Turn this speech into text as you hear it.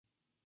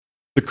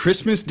The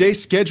Christmas Day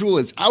schedule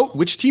is out.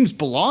 Which teams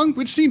belong?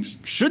 Which teams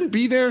shouldn't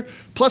be there?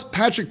 Plus,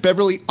 Patrick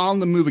Beverley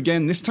on the move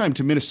again, this time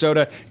to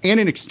Minnesota, and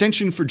an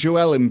extension for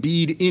Joel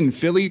Embiid in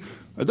Philly.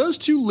 Are those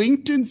two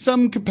linked in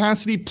some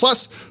capacity?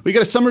 Plus, we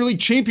got a Summer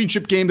League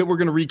championship game that we're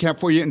going to recap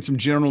for you and some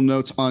general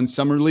notes on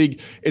Summer League.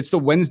 It's the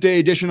Wednesday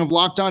edition of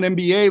Locked On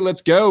NBA.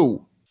 Let's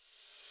go.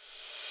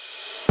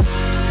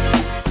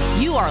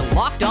 You are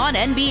Locked On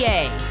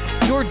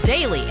NBA, your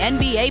daily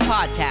NBA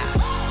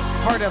podcast.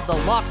 Part of the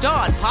Locked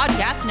On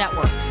Podcast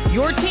Network,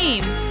 your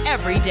team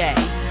every day.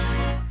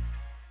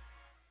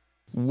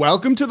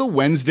 Welcome to the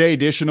Wednesday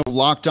edition of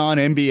Locked On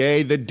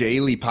NBA, the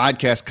daily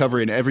podcast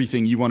covering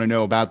everything you want to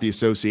know about the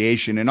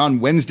association. And on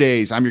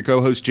Wednesdays, I'm your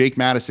co-host Jake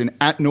Madison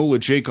at NOLA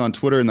Jake on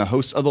Twitter and the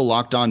host of the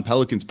Locked On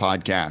Pelicans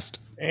podcast.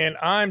 And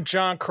I'm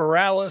John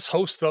Corrales,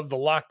 host of the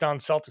Locked On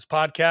Celtics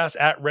podcast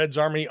at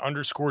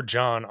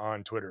RedsArmy_John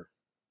on Twitter.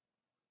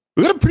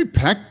 We've got a pretty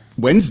packed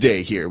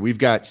Wednesday here. We've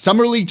got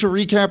Summer League to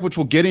recap, which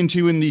we'll get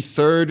into in the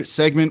third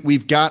segment.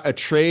 We've got a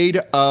trade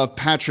of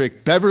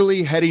Patrick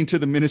Beverley heading to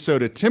the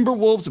Minnesota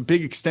Timberwolves, a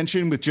big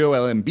extension with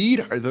Joel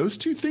Embiid. Are those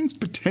two things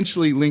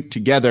potentially linked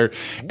together?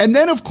 And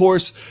then, of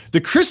course, the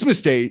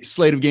Christmas Day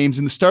slate of games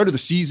in the start of the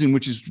season,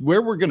 which is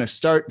where we're going to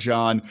start,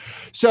 John.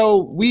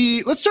 So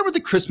let's start with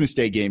the Christmas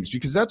Day games,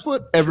 because that's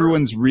what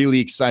everyone's really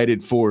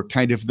excited for,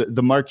 kind of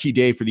the marquee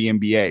day for the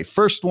NBA.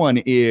 First one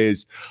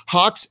is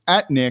Hawks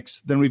at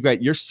Knicks. Then we've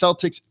got your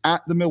Celtics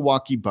at the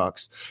Milwaukee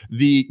Bucks,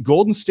 the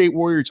Golden State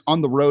Warriors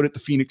on the road at the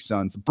Phoenix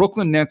Suns, the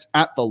Brooklyn Nets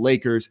at the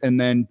Lakers, and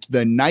then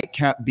the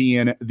nightcap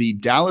being the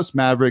Dallas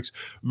Mavericks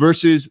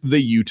versus the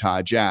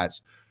Utah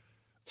Jazz.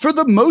 For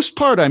the most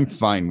part, I'm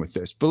fine with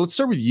this, but let's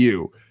start with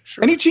you.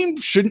 Sure. Any team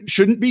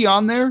shouldn't be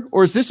on there,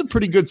 or is this a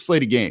pretty good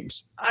slate of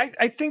games?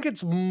 I think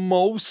it's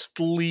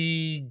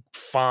mostly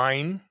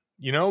fine.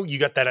 You know, you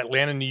got that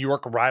Atlanta-New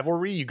York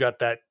rivalry. You got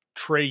that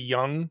Trae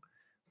Young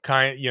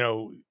kind,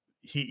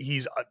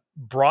 he's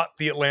brought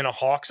the Atlanta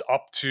Hawks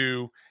up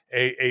to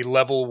a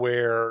level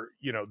where,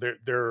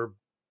 they're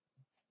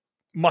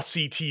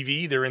must-see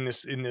TV. They're in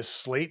this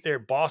slate. They're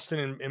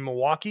Boston and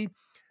Milwaukee.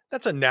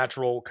 That's a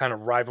natural kind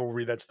of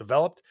rivalry that's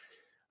developed.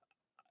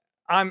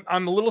 I'm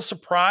a little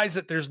surprised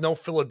that there's no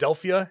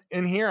Philadelphia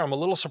in here. I'm a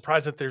little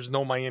surprised that there's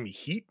no Miami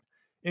Heat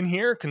in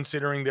here,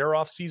 considering their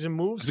offseason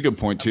moves. That's a good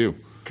point too.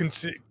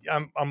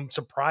 I'm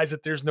surprised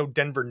that there's no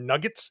Denver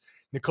Nuggets.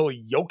 Nikola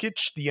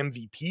Jokic, the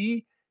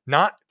MVP,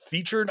 not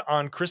featured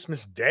on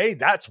Christmas Day.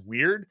 That's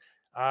weird.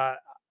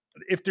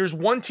 If there's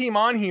one team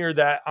on here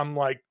that I'm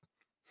like,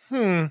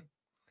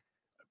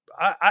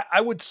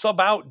 I would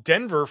sub out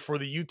Denver for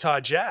the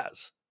Utah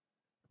Jazz,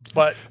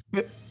 but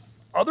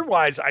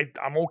otherwise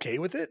I'm okay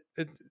with it.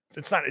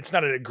 It's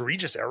not an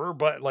egregious error,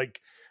 but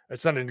like,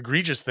 it's not an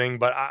egregious thing,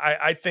 but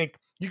I think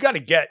you got to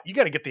get the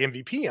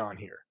MVP on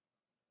here.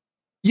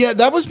 Yeah,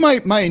 that was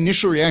my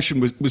initial reaction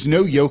was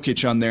no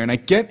Jokic on there. And I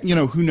get,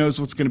 who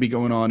knows what's going to be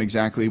going on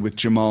exactly with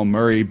Jamal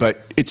Murray,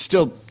 but it's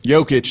still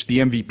Jokic, the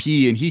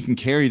MVP, and he can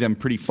carry them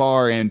pretty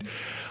far. And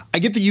I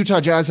get the Utah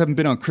Jazz haven't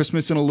been on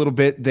Christmas in a little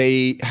bit.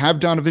 They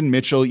have Donovan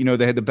Mitchell.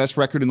 They had the best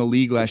record in the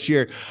league last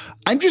year.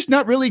 I'm just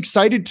not really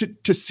excited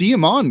to see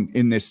him on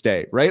in this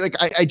day, right? Like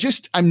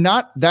I'm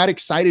not that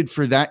excited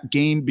for that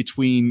game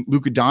between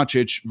Luka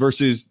Doncic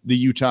versus the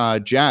Utah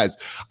Jazz.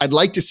 I'd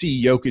like to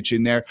see Jokic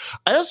in there.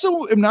 I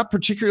also am not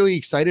particularly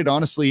excited,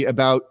 honestly,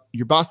 about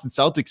your Boston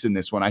Celtics in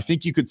this one. I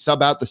think you could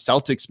sub out the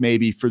Celtics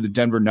maybe for the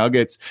Denver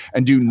Nuggets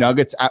and do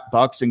Nuggets at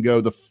Bucks and go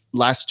the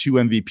last two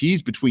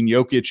MVPs between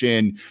Jokic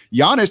and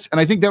Giannis.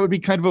 And I think that would be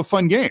kind of a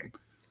fun game.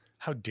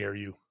 How dare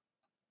you?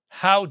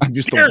 I'm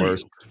just the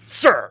worst,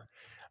 sir.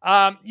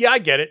 Yeah, I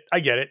get it.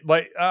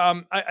 But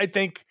I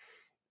think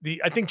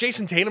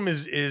Jason Tatum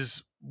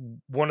is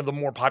one of the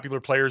more popular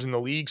players in the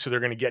league. So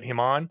they're going to get him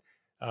on.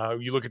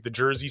 You look at the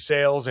jersey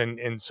sales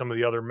and some of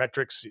the other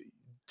metrics,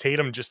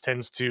 Tatum just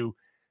tends to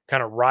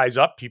kind of rise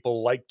up.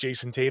 People like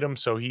Jason Tatum.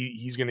 So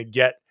he's going to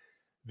get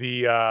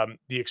the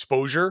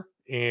exposure.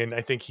 And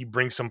I think he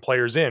brings some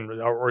players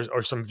in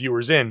or some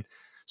viewers in.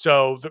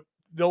 So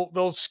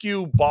they'll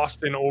skew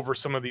Boston over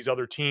some of these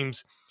other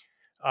teams.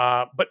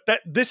 But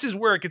this is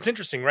where it gets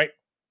interesting, right?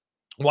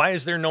 Why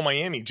is there no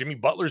Miami? Jimmy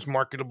Butler's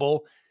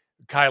marketable.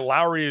 Kyle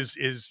Lowry is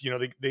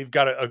they've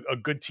got a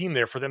good team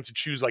there. For them to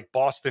choose like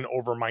Boston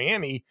over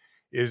Miami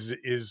is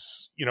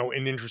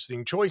an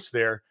interesting choice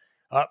there.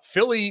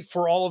 Philly,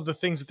 for all of the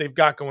things that they've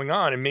got going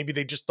on, and maybe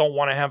they just don't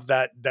want to have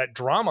that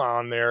drama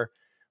on there.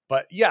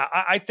 But yeah,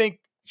 I think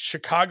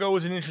Chicago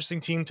is an interesting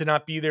team to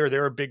not be there.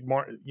 They're a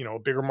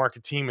bigger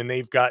market team, and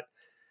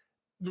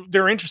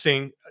they're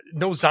interesting.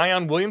 No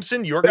Zion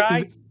Williamson, your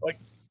guy.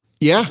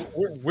 Yeah.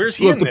 Where's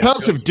he? Look, in the this?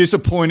 Pels have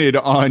disappointed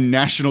on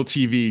national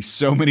TV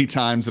so many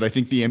times that I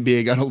think the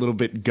NBA got a little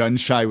bit gun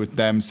shy with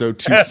them. So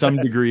to some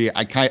degree,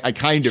 I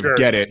kind of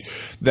get it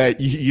that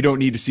you don't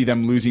need to see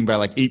them losing by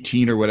like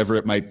 18 or whatever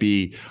it might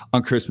be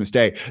on Christmas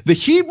Day. The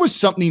Heat was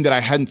something that I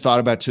hadn't thought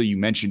about till you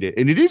mentioned it.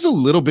 And it is a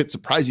little bit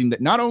surprising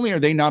that not only are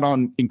they not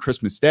on in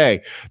Christmas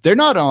Day, they're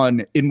not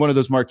on in one of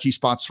those marquee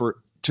spots for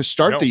to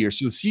start the year.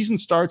 So the season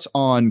starts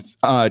on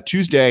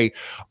Tuesday,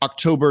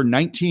 October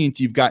 19th.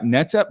 You've got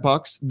Nets at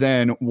Bucks,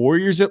 then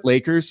Warriors at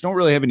Lakers. Don't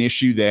really have an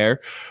issue there.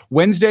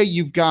 Wednesday,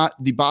 you've got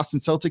the Boston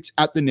Celtics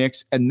at the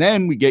Knicks, and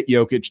then we get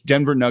Jokic,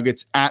 Denver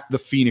Nuggets at the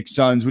Phoenix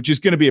Suns, which is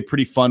going to be a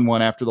pretty fun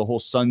one after the whole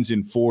Suns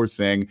in 4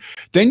 thing.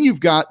 Then you've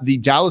got the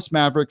Dallas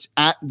Mavericks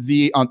at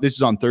this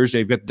is on Thursday.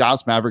 You've got the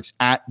Dallas Mavericks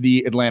at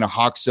the Atlanta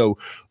Hawks. So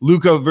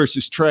Luka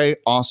versus Trey,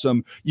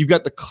 awesome. You've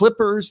got the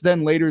Clippers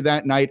then later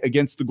that night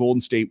against the Golden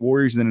State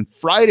Warriors. And then on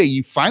Friday,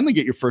 you finally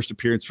get your first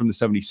appearance from the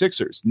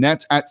 76ers.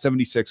 Nets at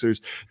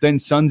 76ers, then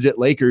Suns at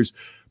Lakers.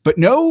 But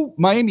no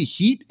Miami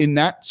Heat in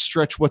that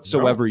stretch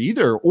whatsoever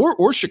either,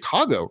 or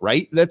Chicago,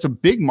 right? That's a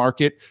big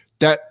market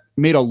that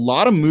made a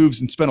lot of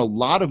moves and spent a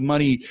lot of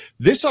money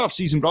this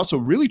offseason, but also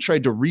really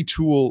tried to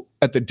retool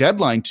at the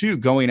deadline too,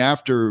 going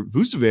after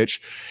Vucevic.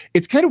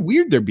 It's kind of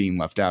weird they're being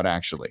left out,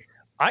 actually.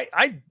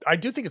 I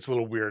do think it's a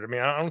little weird. I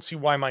mean, I don't see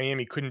why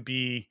Miami couldn't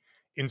be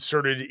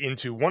inserted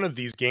into one of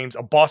these games.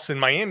 A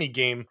Boston-Miami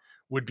game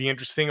would be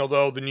interesting,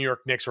 although the New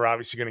York Knicks are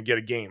obviously going to get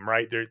a game,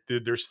 right?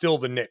 They're still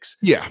the Knicks.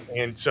 Yeah.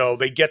 And so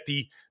they get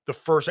the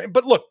first.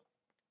 But look,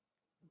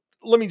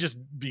 let me just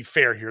be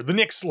fair here. The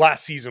Knicks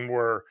last season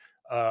were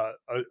a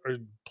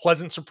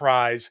pleasant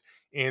surprise.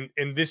 And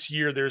this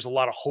year there's a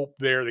lot of hope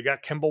there. They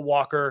got Kemba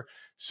Walker.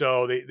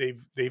 So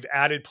they've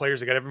added players.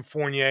 They got Evan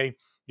Fournier,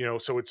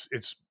 so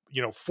it's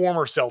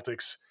former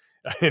Celtics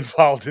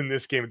involved in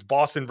this game. It's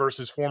Boston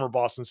versus former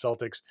Boston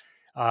Celtics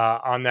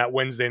on that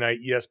Wednesday night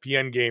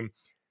ESPN game.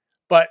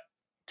 But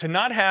to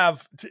not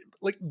have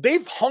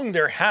they've hung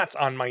their hats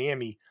on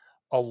Miami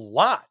a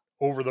lot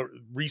over the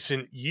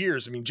recent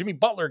years. I mean, Jimmy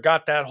Butler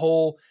got that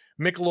whole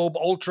Michelob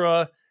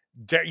Ultra,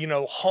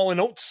 Hall &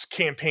 Oates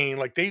campaign.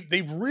 Like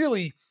they've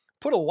really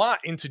put a lot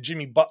into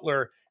Jimmy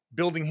Butler,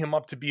 building him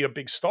up to be a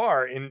big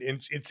star. And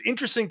it's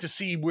interesting to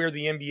see where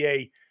the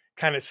NBA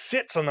kind of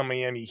sits on the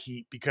Miami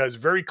Heat, because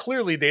very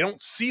clearly they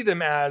don't see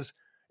them as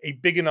a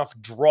big enough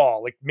draw.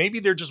 Like maybe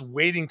they're just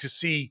waiting to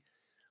see,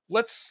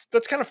 let's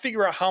kind of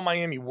figure out how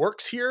Miami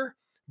works here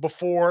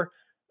before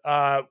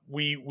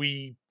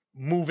we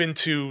move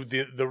into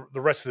the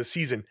rest of the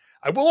season.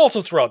 I will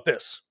also throw out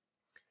this.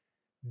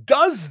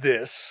 Does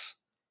this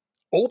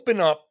open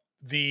up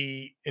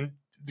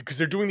because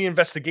they're doing the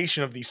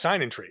investigation of these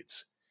sign and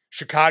trades?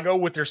 Chicago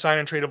with their sign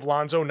and trade of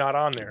Lonzo, not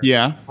on there.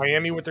 Yeah.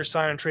 Miami with their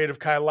sign and trade of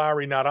Kyle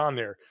Lowry, not on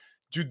there.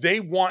 Do they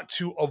want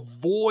to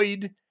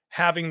avoid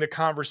having the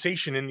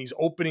conversation in these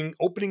opening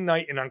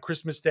night and on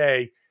Christmas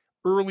Day,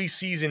 early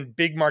season,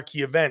 big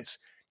marquee events?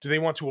 Do they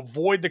want to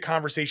avoid the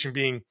conversation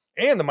being,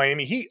 and the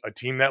Miami Heat, a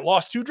team that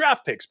lost 2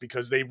 draft picks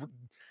because they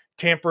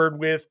tampered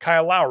with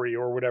Kyle Lowry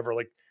or whatever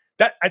like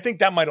that? I think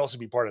that might also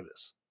be part of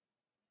this.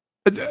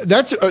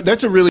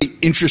 That's a really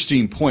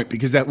interesting point,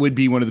 because that would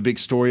be one of the big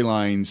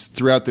storylines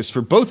throughout this for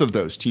both of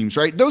those teams,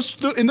 right? Those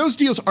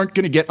deals aren't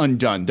going to get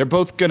undone. They're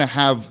both going to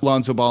have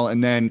Lonzo Ball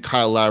and then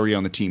Kyle Lowry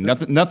on the team.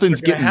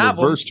 Nothing's getting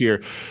reversed here.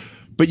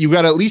 But you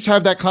got to at least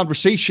have that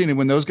conversation. And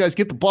when those guys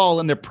get the ball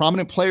and they're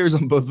prominent players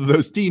on both of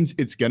those teams,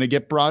 it's going to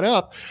get brought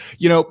up,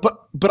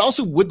 but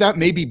also would that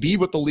maybe be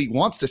what the league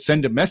wants, to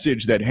send a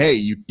message that, hey,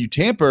 you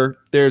tamper,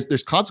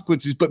 there's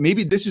consequences, but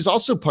maybe this is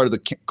also part of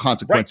the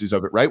consequences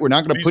of it, right? We're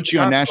not going to put you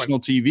on national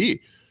TV.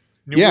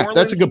 New Orleans,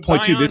 that's a good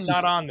point too. This is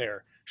not on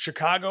there.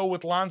 Chicago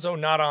with Lonzo,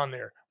 not on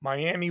there.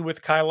 Miami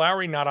with Kyle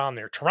Lowry, not on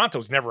there.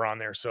 Toronto's never on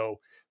there. So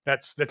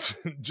that's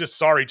just,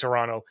 sorry,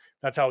 Toronto.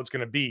 That's how it's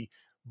going to be.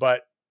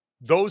 But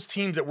those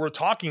teams that we're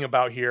talking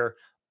about here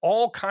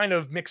all kind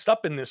of mixed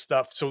up in this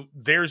stuff. So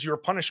there's your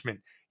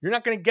punishment. You're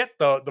not going to get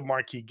the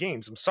marquee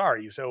games. I'm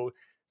sorry. So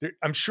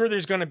I'm sure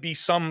there's going to be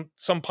some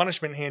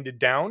punishment handed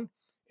down.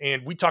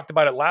 And we talked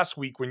about it last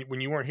week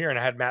when you weren't here and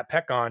I had Matt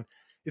Peck on.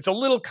 It's a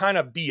little kind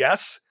of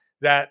BS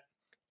that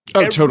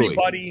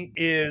everybody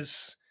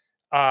is,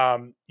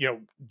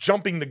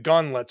 jumping the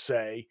gun, let's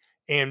say.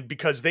 And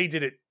because they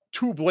did it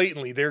too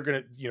blatantly, they're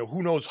going to,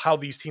 who knows how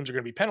these teams are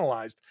going to be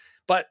penalized.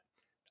 But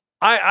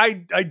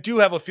I do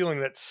have a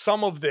feeling that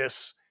some of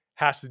this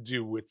has to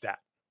do with that.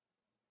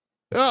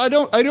 I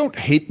don't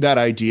hate that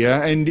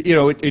idea. And,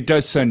 it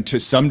does send to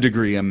some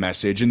degree a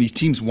message, and these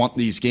teams want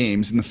these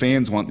games and the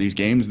fans want these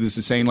games. This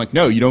is saying like,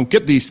 no, you don't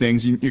get these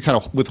things. You're kind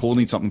of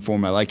withholding something for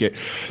them. I like it.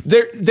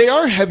 They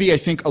are heavy, I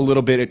think, a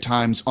little bit at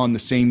times on the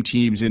same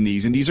teams in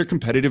these, and these are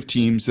competitive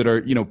teams that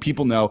are,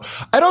 people know.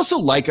 I'd also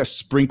like a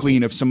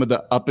sprinkling of some of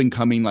the up and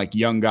coming, like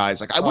young guys.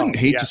 Like I wouldn't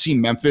hate to see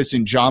Memphis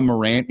and John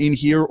Morant in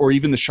here, or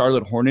even the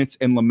Charlotte Hornets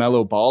and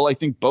LaMelo Ball. I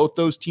think both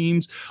those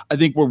teams,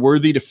 were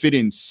worthy to fit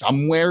in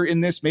somewhere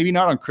in this, maybe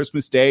not on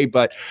Christmas Day,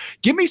 but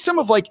give me some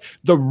of like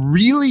the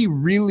really,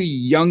 really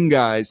young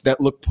guys that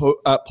look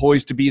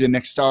poised to be the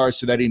next stars,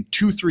 so that in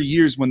 2-3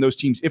 years, when those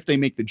teams, if they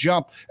make the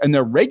jump and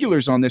they're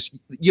regulars on this,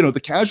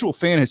 the casual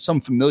fan has some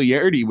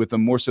familiarity with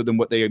them more so than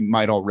what they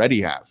might already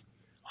have.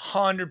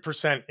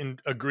 100%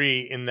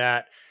 agree in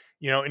that,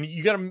 and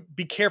you got to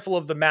be careful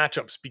of the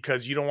matchups,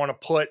 because you don't want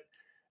to put,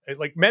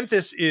 like,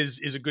 Memphis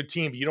is a good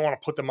team, but you don't want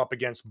to put them up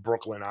against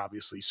Brooklyn,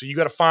 obviously. So you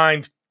got to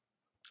find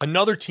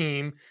another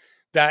team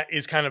that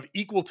is kind of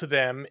equal to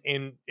them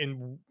in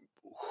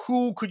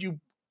who could you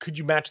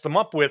match them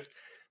up with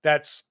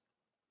that's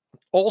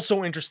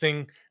also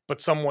interesting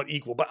but somewhat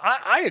equal. But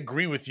I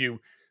agree with you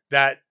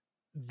that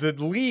the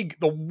league,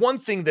 the one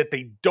thing that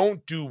they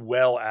don't do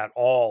well at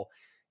all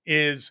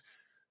is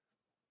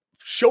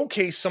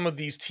showcase some of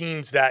these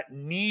teams that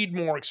need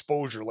more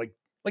exposure. Like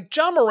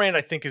John Morant,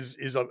 I think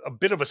is a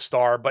bit of a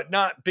star, but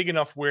not big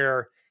enough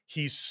where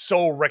he's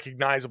so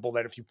recognizable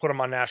that if you put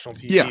him on national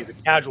TV, the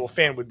casual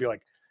fan would be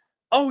like,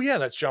 oh yeah,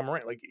 that's John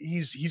Morant. Like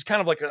he's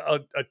kind of like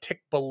a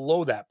tick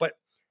below that. But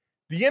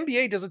the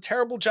NBA does a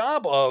terrible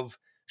job of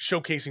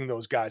showcasing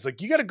those guys.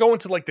 Like you got to go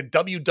into like the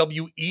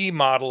WWE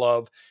model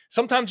of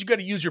sometimes you got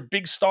to use your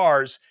big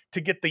stars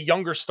to get the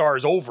younger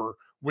stars over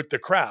with the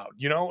crowd,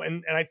 you know?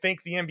 And I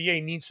think the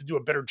NBA needs to do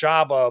a better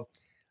job of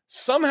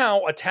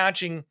somehow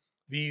attaching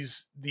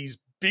these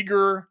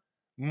bigger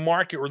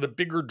market or the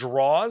bigger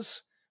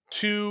draws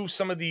to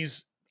some of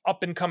these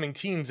up and coming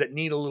teams that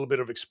need a little bit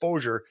of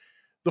exposure.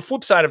 The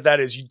flip side of that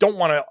is you don't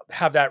want to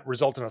have that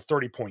result in a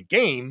 30-point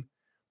game,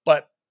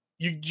 but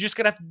you just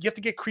you have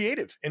to get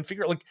creative and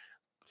figure out, like,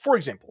 for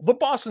example, the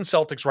Boston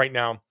Celtics right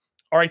now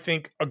are, I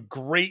think, a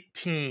great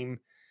team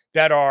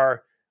that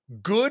are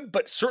good,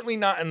 but certainly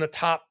not in the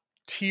top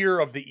tier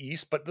of the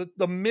East, but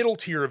the middle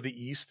tier of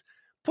the East.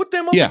 Put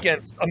them up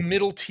against a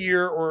middle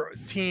tier or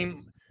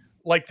team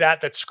like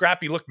that that's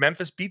scrappy. Look,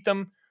 Memphis beat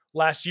them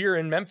last year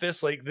in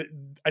Memphis.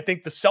 I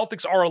think the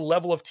Celtics are a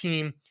level of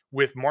team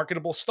with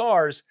marketable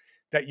stars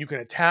that you can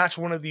attach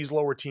one of these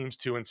lower teams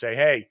to and say,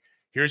 hey,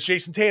 here's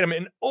Jason Tatum.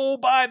 And oh,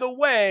 by the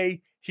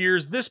way,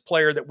 here's this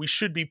player that we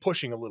should be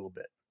pushing a little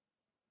bit.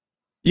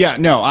 Yeah,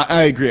 no,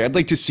 I agree. I'd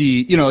like to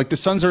see, like the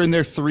Suns are in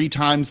there 3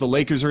 times, the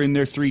Lakers are in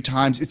there 3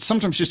 times. It's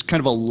sometimes just kind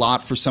of a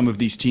lot for some of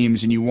these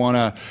teams, and you want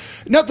to,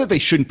 not that they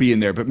shouldn't be in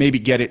there, but maybe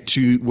get it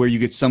to where you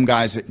get some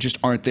guys that just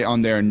aren't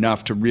on there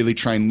enough to really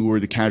try and lure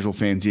the casual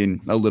fans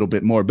in a little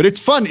bit more. But it's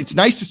fun. It's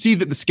nice to see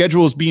that the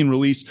schedule is being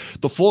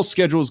released. The full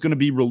schedule is going to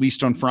be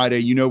released on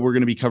Friday. We're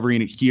going to be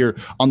covering it here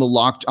on the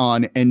Locked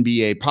On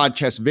NBA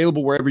podcast,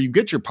 available wherever you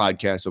get your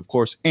podcasts, of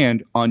course,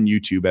 and on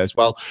YouTube as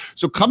well.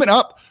 So coming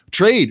up,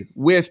 trade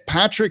with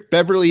Patrick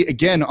Beverley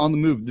again on the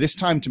move, this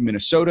time to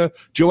Minnesota.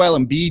 Joel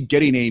Embiid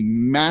getting a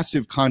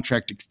massive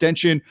contract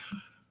extension.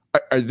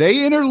 Are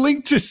they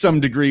interlinked to some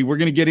degree? We're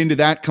going to get into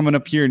that coming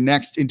up here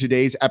next in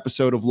today's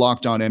episode of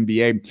Locked On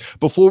NBA.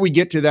 Before we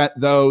get to that,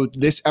 though,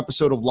 this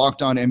episode of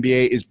Locked On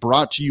NBA is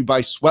brought to you by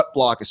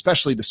Sweatblock,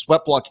 especially the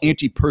Sweatblock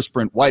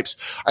antiperspirant wipes.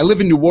 I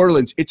live in New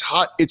Orleans. It's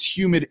hot. It's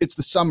humid. It's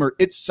the summer.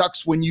 It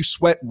sucks when you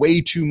sweat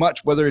way too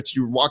much, whether it's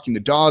you're walking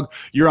the dog,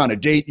 you're on a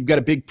date, you've got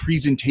a big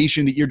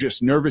presentation that you're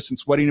just nervous and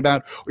sweating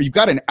about, or you've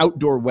got an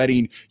outdoor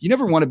wedding. You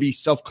never want to be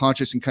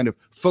self-conscious and kind of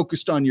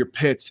focused on your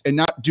pits and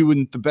not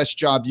doing the best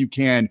job you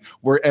can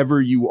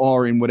wherever you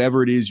are in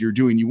whatever it is you're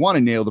doing. You want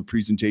to nail the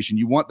presentation.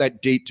 You want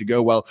that date to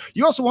go well.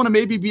 You also want to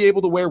maybe be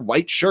able to wear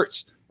white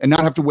shirts and not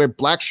have to wear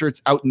black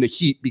shirts out in the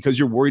heat because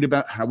you're worried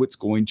about how it's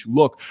going to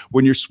look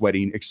when you're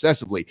sweating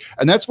excessively.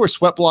 And that's where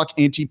Sweatblock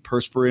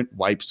antiperspirant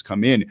wipes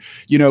come in.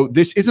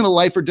 This isn't a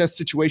life or death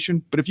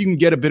situation, but if you can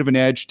get a bit of an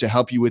edge to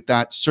help you with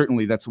that,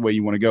 certainly that's the way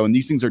you want to go. And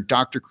these things are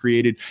doctor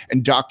created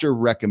and doctor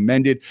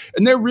recommended,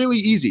 and they're really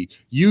easy.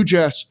 You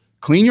just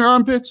clean your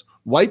armpits,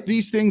 wipe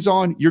these things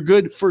on. You're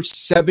good for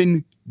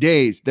 7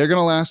 days. They're going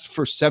to last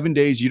for 7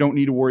 days. You don't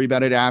need to worry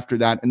about it after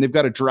that. And they've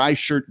got a dry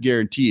shirt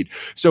guaranteed.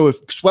 So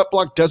if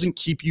Sweatblock doesn't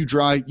keep you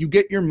dry, you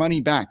get your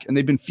money back. And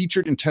they've been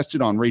featured and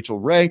tested on Rachel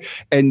Ray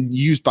and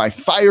used by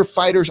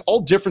firefighters, all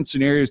different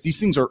scenarios. These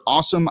things are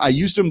awesome. I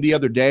used them the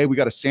other day. We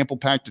got a sample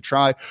pack to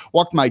try.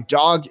 Walked my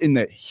dog in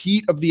the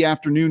heat of the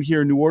afternoon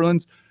here in New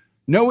Orleans.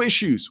 No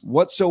issues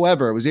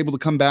whatsoever. I was able to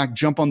come back,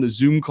 jump on the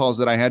Zoom calls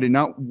that I had, and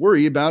not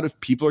worry about if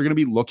people are going to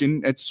be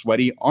looking at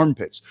sweaty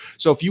armpits.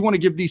 So if you want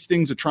to give these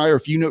things a try, or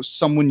if you know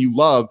someone you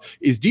love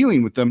is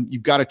dealing with them,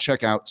 you've got to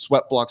check out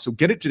Sweatblock. So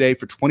get it today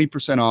for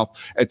 20%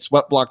 off at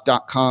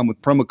sweatblock.com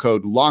with promo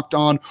code Locked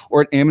On,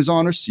 or at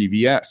Amazon or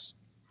CVS.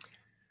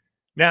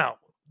 Now,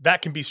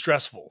 that can be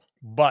stressful,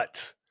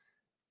 but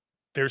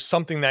there's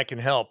something that can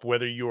help,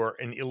 whether you're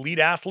an elite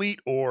athlete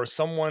or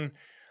someone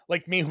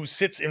like me who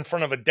sits in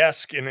front of a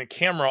desk and a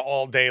camera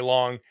all day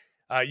long.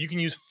 You can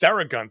use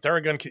Theragun.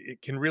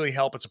 Theragun can really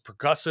help. It's a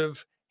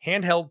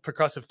handheld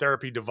percussive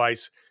therapy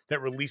device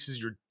that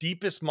releases your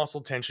deepest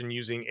muscle tension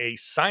using a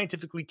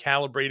scientifically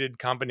calibrated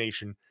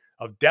combination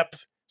of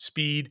depth,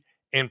 speed,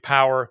 and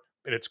power.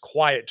 And it's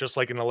quiet, just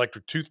like an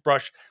electric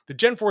toothbrush. The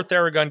Gen 4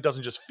 Theragun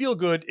doesn't just feel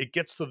good. It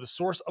gets to the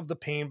source of the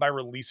pain by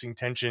releasing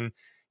tension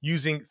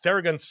using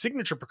Theragun's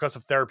signature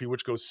percussive therapy,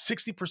 which goes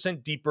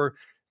 60% deeper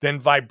than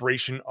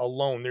vibration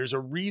alone. There's a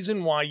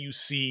reason why you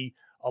see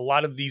a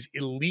lot of these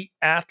elite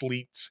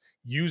athletes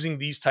using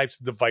these types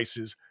of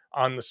devices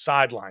on the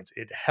sidelines.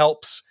 It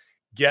helps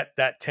get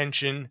that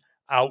tension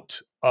out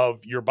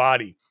of your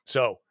body.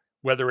 So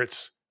whether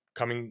it's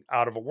coming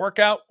out of a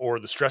workout or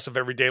the stress of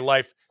everyday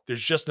life,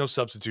 there's just no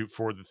substitute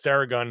for the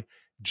Theragun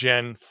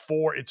Gen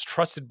 4. It's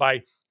trusted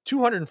by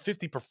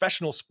 250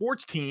 professional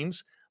sports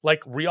teams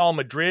like Real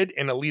Madrid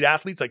and elite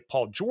athletes like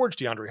Paul George,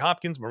 DeAndre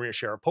Hopkins, Maria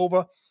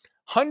Sharapova,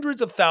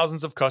 hundreds of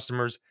thousands of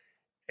customers.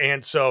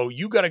 And so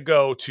you got to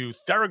go to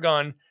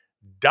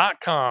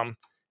Theragun.com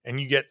and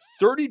you get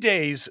 30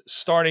 days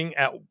starting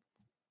at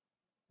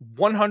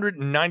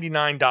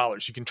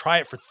 $199. You can try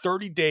it for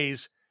 30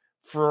 days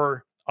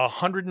for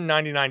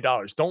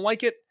 $199. Don't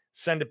like it?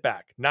 Send it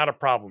back. Not a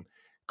problem.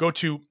 Go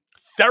to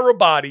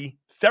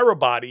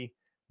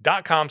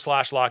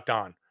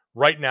therabody.com/lockedon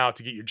right now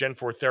to get your Gen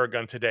 4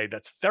 Theragun today.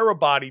 That's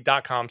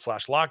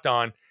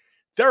therabody.com/lockedon,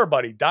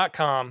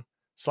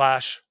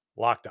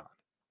 therabody.com/lockedon.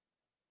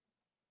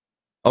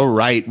 All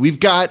right, we've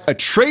got a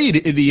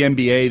trade in the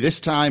NBA.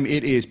 This time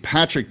it is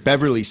Patrick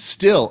Beverley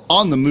still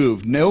on the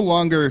move, no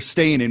longer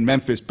staying in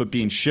Memphis, but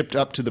being shipped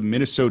up to the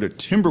Minnesota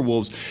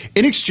Timberwolves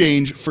in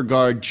exchange for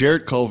guard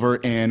Jarrett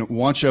Culver and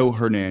Juancho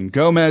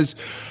Hernangomez.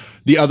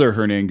 The other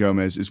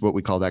Hernangomez is what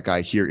we call that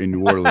guy here in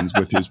New Orleans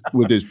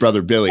with his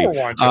brother Billy.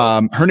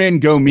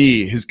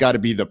 Hernangomez has got to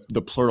be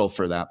the plural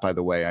for that, by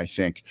the way, I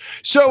think.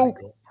 So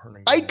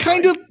I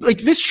kind of like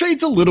this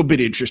trade's a little bit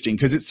interesting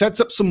because it sets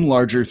up some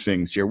larger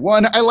things here.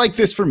 One, I like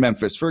this for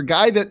Memphis. For a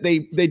guy that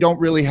they don't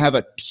really have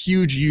a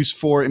huge use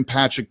for in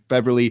Patrick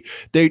Beverley,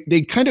 they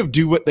kind of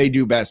do what they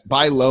do best,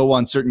 buy low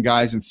on certain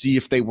guys and see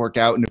if they work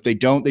out. And if they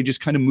don't, they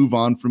just kind of move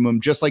on from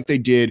them, just like they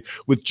did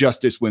with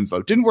Justice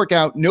Winslow. Didn't work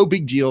out, no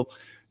big deal.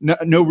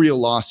 No real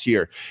loss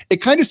here. It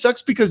kind of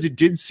sucks because it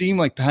did seem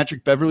like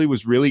Patrick Beverley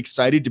was really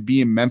excited to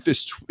be in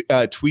Memphis,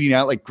 tweeting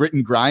out like grit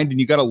and grind. And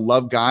you got to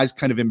love guys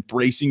kind of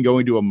embracing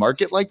going to a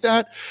market like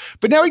that.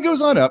 But now he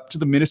goes on up to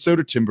the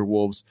Minnesota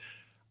Timberwolves.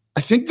 I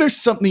think there's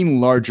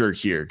something larger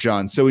here,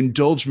 John. So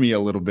indulge me a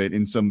little bit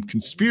in some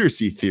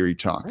conspiracy theory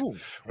talk. Ooh,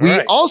 we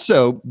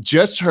also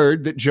just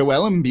heard that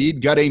Joel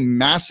Embiid got a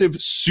massive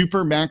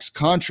supermax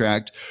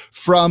contract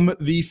from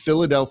the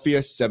Philadelphia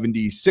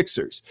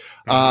 76ers.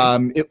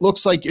 It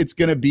looks like it's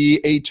going to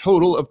be a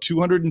total of it's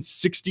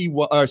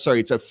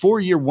a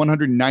 4-year,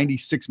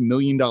 $196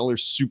 million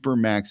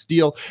supermax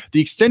deal.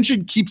 The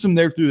extension keeps him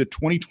there through the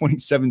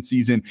 2027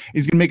 season.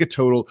 He's going to make a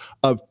total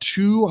of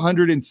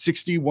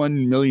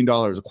 $261 million,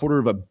 quarter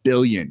of $1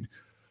 billion.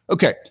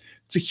 Okay,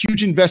 it's a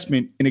huge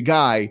investment in a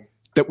guy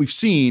that we've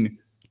seen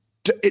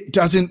it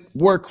doesn't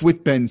work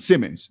with Ben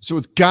Simmons. So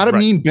it's got to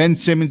mean Ben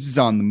Simmons is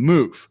on the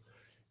move.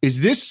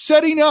 Is this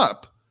setting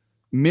up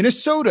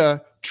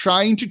Minnesota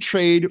trying to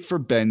trade for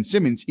Ben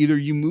Simmons? Either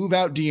you move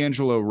out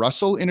D'Angelo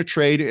Russell in a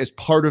trade as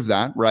part of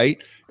that, right?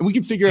 And we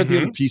can figure out the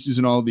other pieces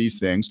and all of these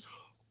things.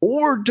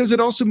 Or does it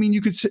also mean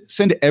you could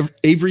send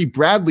Avery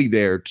Bradley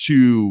there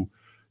to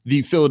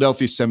the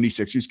Philadelphia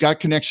 76ers? He's got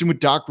connection with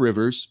Doc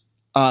Rivers,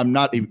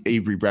 not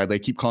Avery Bradley. I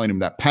keep calling him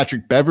that,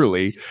 Patrick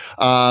Beverley,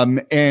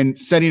 and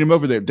sending him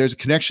over there. There's a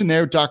connection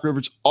there with Doc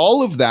Rivers,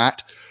 all of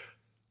that.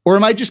 Or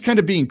am I just kind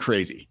of being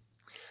crazy?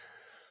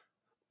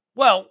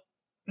 Well,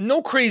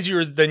 no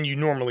crazier than you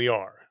normally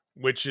are,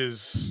 which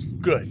is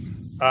good.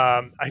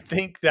 I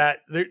think that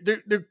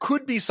there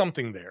could be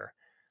something there.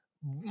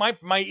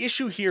 My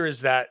issue here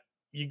is that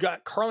you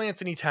got Karl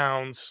Anthony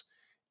Towns,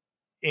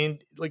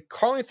 and like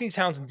Karl Anthony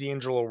Towns and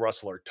D'Angelo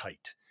Russell are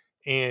tight,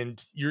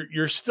 and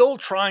you're still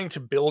trying to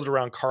build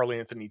around Karl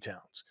Anthony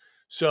Towns.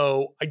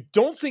 So I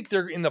don't think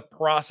they're in the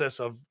process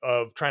of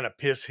trying to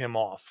piss him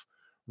off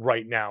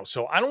right now.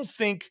 So I don't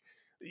think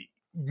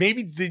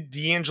maybe the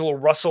D'Angelo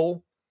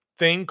Russell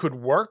thing could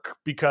work,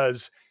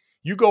 because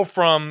you go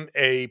from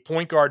a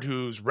point guard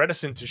who's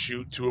reticent to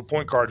shoot to a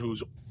point guard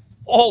who's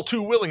all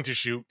too willing to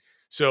shoot.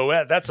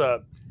 So that's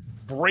a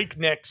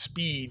breakneck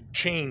speed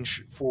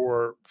change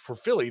for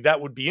Philly. That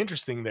would be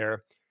interesting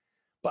there.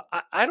 But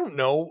I don't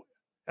know.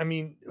 I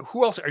mean,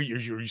 who else are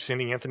you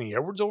sending Anthony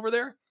Edwards over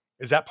there?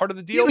 Is that part of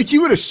the deal? Yeah, like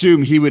you would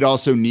assume he would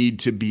also need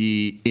to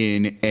be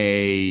in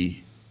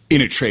a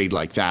trade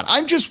like that.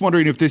 I'm just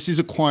wondering if this is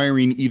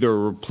acquiring either a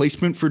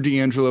replacement for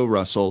D'Angelo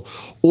Russell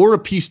or a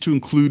piece to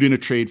include in a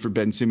trade for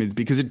Ben Simmons,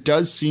 because it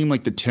does seem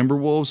like the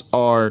Timberwolves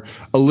are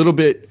a little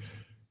bit,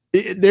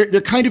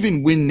 they're kind of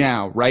in win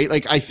now, right?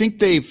 Like I think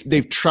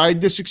they've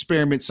tried this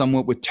experiment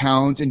somewhat with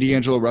Towns and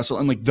D'Angelo Russell,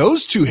 and like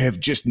those two have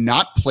just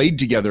not played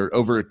together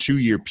over a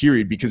 2-year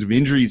period because of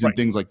injuries and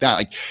things like that.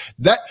 Like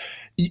that,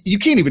 you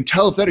can't even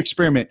tell if that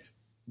experiment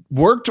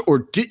worked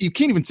or you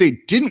can't even say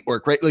it didn't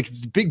work, right? Like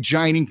it's a big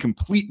giant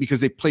incomplete because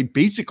they played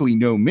basically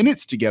no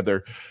minutes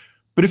together.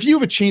 But if you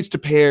have a chance to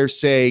pair,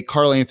 say,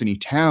 Karl Anthony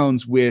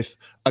Towns with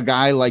a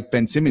guy like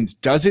Ben Simmons,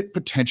 does it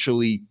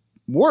potentially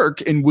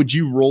work? And would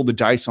you roll the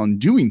dice on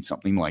doing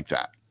something like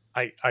that?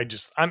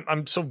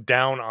 I'm so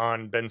down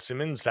on Ben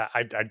Simmons that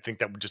I think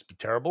that would just be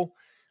terrible.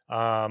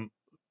 But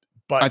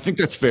I think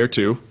that's fair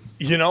too.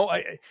 You know,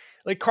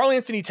 like Karl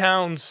Anthony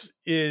Towns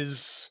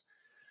is,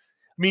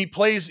 I mean,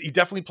 he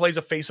definitely plays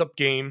a face-up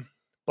game,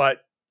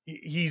 but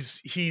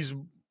he's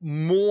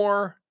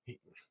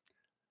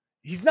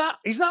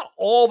not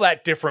all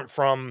that different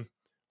from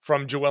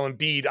Joel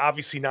Embiid.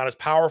 Obviously not as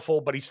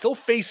powerful, but he still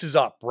faces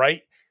up,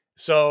 right?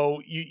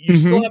 So you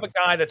still have a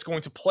guy that's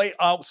going to play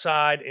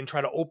outside and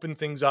try to open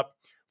things up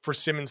for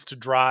Simmons to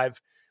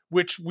drive.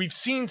 which we've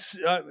seen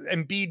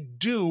Embiid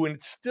do, and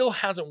it still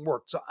hasn't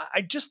worked. So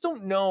I just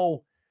don't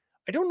know.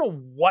 I don't know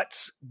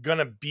what's going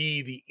to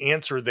be the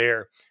answer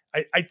there.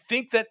 I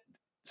think that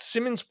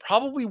Simmons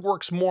probably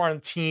works more on a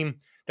team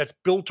that's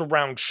built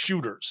around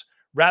shooters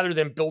rather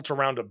than built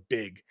around a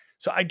big.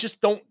 So I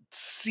just don't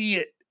see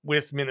it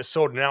with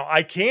Minnesota. Now,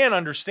 I can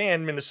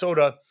understand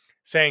Minnesota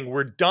saying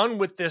we're done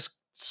with this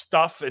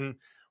stuff and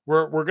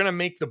we're going to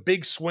make the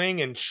big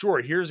swing. And sure,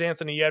 here's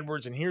Anthony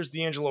Edwards and here's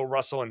D'Angelo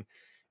Russell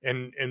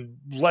and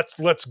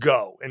let's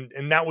go.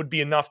 And that would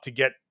be enough to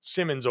get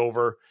Simmons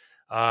over.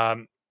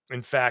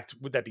 In fact,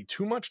 would that be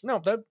too much?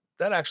 No,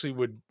 that actually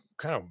would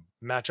kind of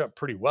match up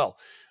pretty well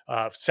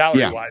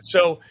salary wise.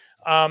 So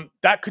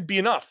that could be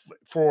enough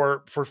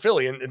for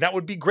Philly, and that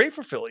would be great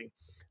for Philly.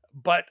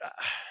 But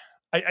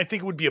I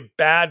think it would be a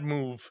bad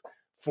move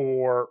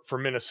for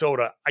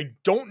Minnesota. I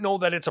don't know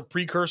that it's a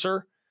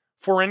precursor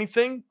for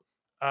anything.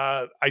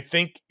 I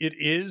think it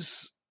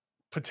is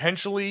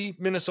potentially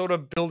Minnesota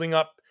building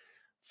up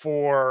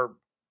for,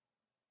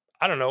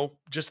 I don't know,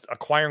 just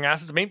acquiring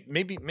assets.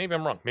 Maybe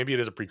I'm wrong. Maybe it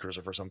is a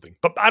precursor for something,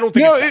 but I don't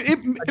think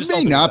it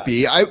may not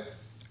be.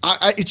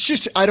 It's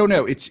just, I don't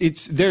know.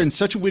 It's they're in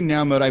such a win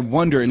now mode. I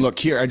wonder, and look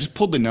here, I just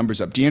pulled the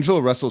numbers up. D'Angelo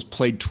Russell's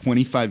played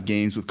 25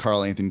 games with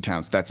Karl Anthony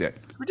Towns. That's it.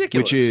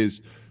 Ridiculous. Which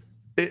is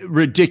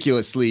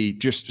ridiculously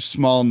just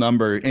small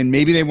number. And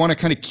maybe they want to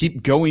kind of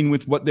keep going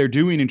with what they're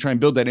doing and try and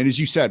build that. And as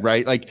you said,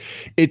 right, like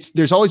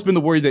there's always been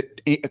the worry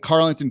that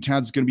Karl Anthony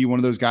Towns is going to be one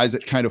of those guys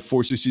that kind of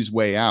forces his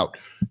way out.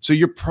 So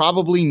you're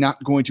probably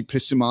not going to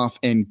piss him off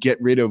and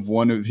get rid of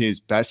one of his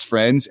best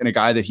friends and a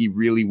guy that he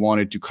really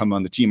wanted to come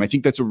on the team. I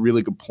think that's a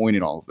really good point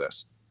in all of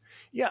this.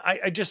 Yeah,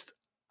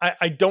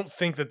 I don't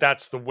think that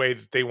that's the way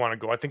that they want to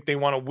go. I think they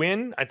want to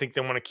win. I think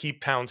they want to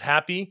keep Towns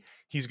happy.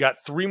 He's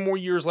got 3 more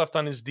years left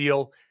on his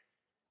deal.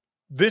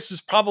 This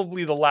is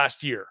probably the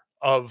last year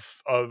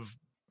of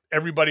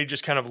everybody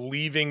just kind of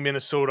leaving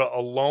Minnesota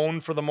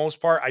alone for the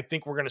most part. I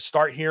think we're going to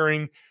start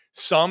hearing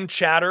some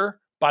chatter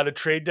by the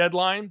trade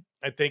deadline.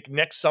 I think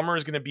next summer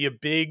is going to be a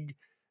big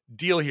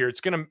deal here.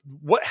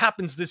 What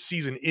happens this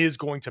season is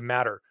going to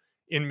matter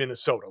in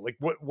Minnesota. Like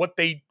what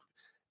they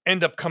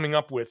end up coming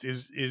up with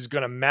is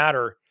going to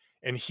matter,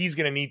 and he's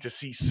going to need to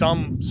see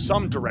some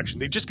direction.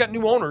 They just got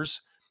new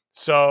owners,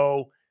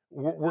 so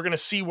we're going to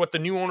see what the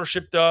new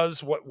ownership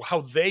does,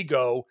 how they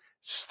go.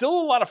 Still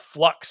a lot of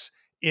flux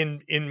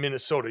in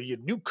Minnesota. You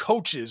have new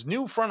coaches,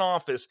 new front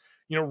office,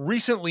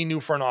 recently new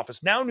front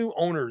office, now new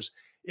owners.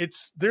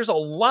 There's a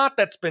lot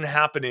that's been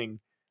happening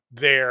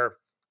there.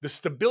 The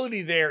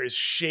stability there is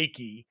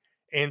shaky.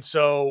 And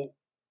so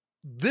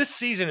this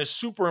season is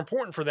super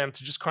important for them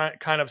to just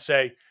kind of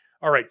say,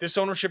 all right, this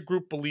ownership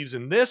group believes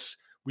in this.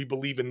 We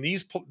believe in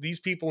these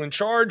people in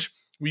charge.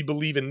 We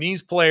believe in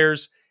these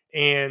players.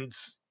 And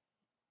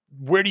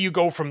where do you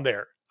go from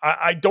there?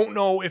 I don't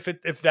know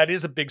if that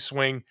is a big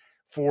swing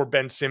for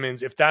Ben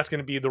Simmons, if that's going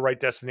to be the right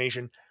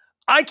destination.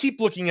 I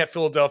keep looking at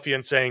Philadelphia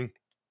and saying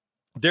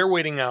they're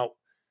waiting out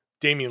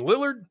Damian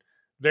Lillard.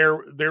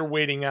 They're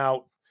waiting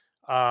out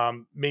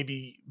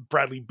maybe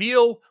Bradley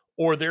Beal,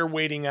 or they're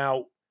waiting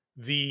out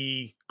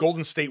the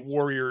Golden State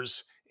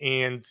Warriors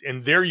and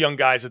their young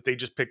guys that they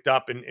just picked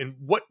up. And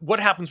what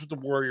happens with the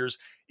Warriors?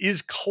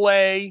 Is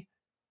Clay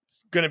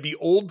going to be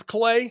old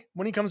Clay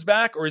when he comes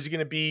back, or is he going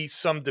to be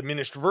some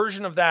diminished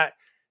version of that?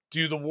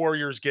 Do the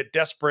Warriors get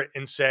desperate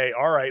and say,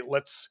 all right,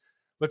 let's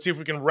see if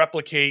we can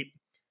replicate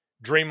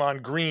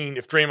Draymond Green?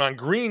 If Draymond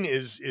Green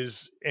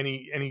is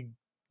any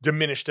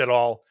diminished at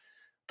all,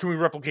 can we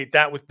replicate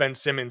that with Ben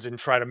Simmons and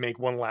try to make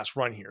one last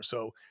run here?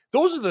 So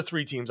those are the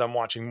 3 teams I'm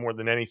watching more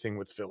than anything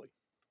with Philly.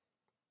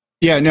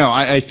 Yeah, no,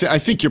 I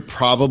think you're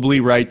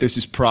probably right. This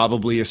is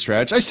probably a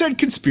stretch. I said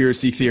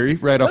conspiracy theory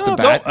right off the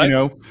bat,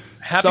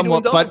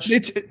 somewhat, but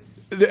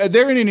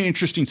they're in an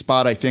interesting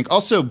spot, I think.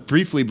 Also,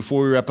 briefly,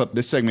 before we wrap up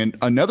this segment,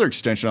 another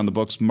extension on the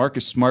books,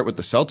 Marcus Smart with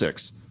the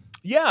Celtics.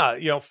 Yeah,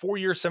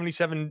 4-year,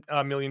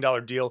 $77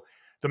 million deal,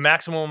 the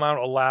maximum amount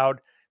allowed.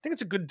 I think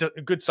it's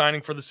a good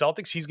signing for the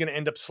Celtics. He's going to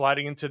end up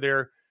sliding into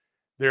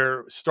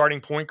their starting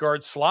point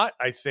guard slot.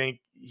 I think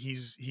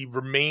he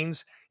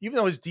remains, even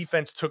though his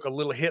defense took a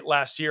little hit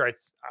last year.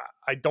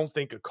 I don't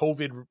think a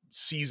COVID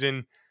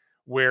season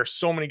where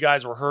so many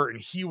guys were hurt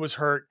and he was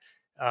hurt,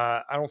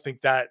 I don't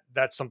think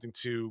that's something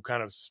to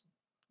kind of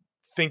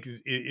think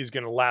is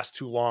going to last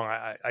too long.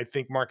 I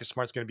think Marcus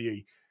Smart's going to be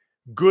a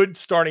good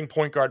starting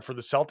point guard for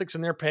the Celtics,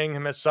 and they're paying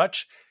him as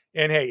such.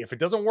 And hey, if it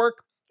doesn't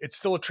work, it's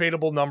still a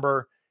tradable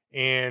number.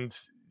 And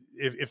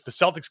if the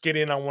Celtics get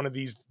in on one of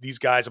these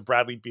guys, a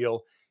Bradley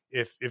Beal,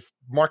 if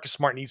Marcus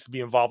Smart needs to be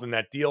involved in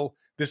that deal,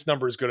 this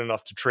number is good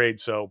enough to trade.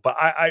 So, but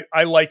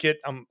I like it.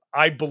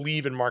 I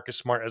believe in Marcus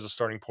Smart as a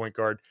starting point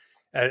guard.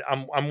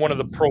 I'm one of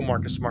the pro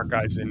Marcus Smart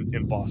guys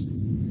in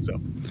Boston. So,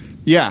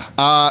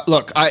 yeah.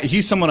 Look,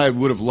 he's someone I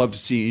would have loved to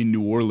see in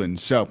New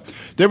Orleans. So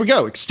there we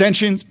go.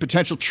 Extensions,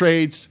 potential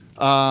trades.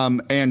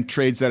 and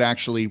trades that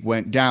actually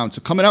went down.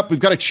 So coming up, we've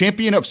got a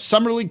champion of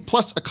Summer League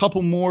plus a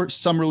couple more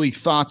Summer League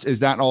thoughts as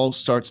that all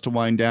starts to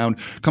wind down.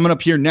 Coming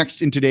up here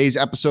next in today's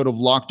episode of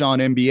Locked On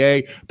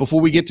NBA.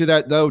 Before we get to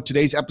that, though,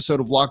 today's episode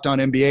of Locked On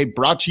NBA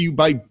brought to you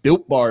by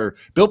Built Bar.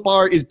 Built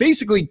Bar is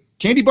basically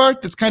candy bar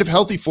that's kind of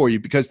healthy for you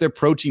because they're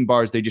protein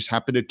bars. They just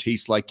happen to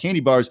taste like candy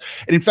bars.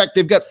 And in fact,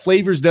 they've got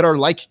flavors that are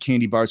like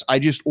candy bars. I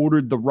just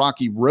ordered the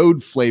Rocky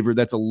Road flavor.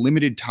 That's a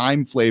limited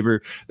time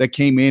flavor that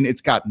came in.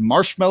 It's got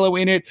marshmallow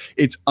in it.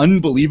 It's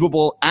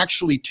unbelievable.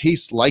 Actually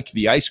tastes like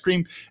the ice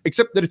cream,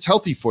 except that it's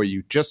healthy for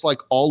you, just like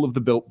all of the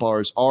Built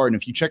Bars are. And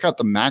if you check out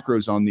the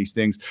macros on these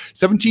things,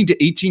 17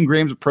 to 18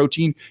 grams of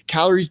protein,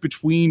 calories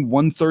between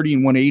 130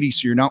 and 180.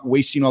 So you're not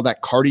wasting all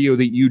that cardio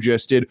that you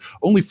just did.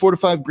 Only 4 to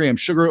 5 grams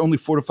sugar, only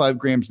 4 to 5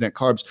 grams net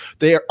carbs.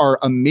 They are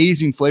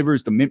amazing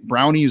flavors. The mint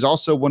brownie is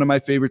also one of my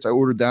favorites. I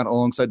ordered that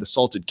alongside the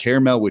salted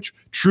caramel, which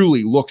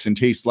truly looks and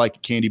tastes like a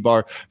candy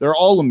bar. They're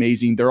all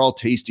amazing. They're all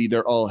tasty.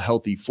 They're all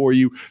healthy for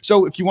you.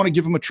 So if you want to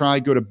give them a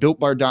try, go to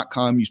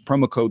builtbar.com, use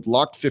promo code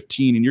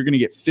LOCKED15, and you're going to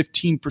get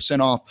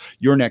 15% off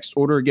your next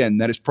order. Again,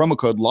 that is promo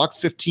code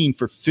LOCKED15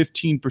 for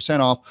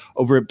 15% off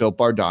over at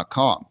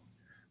builtbar.com.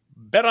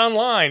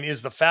 BetOnline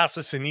is the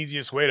fastest and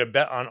easiest way to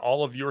bet on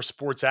all of your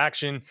sports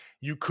action.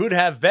 You could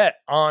have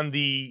bet on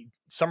the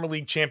Summer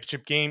League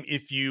Championship game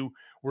if you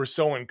were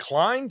so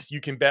inclined.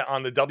 You can bet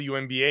on the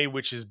WNBA,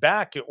 which is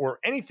back, or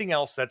anything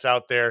else that's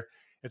out there.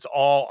 It's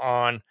all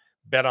on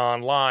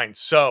BetOnline.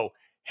 So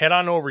head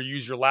on over,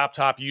 use your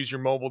laptop, use your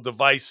mobile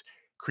device,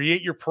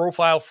 create your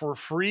profile for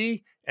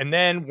free, and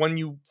then when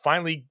you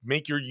finally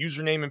make your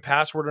username and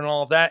password and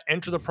all of that,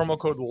 enter the promo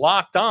code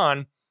Locked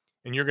On,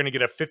 and you're going to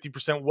get a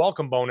 50%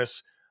 welcome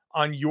bonus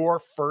on your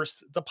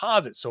first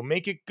deposit. So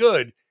make it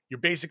good. You're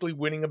basically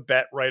winning a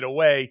bet right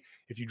away.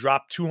 If you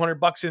drop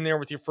 $200 in there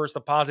with your first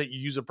deposit, you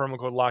use a promo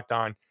code Locked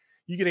On,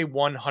 you get a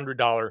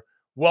 $100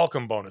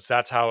 welcome bonus.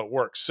 That's how it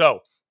works.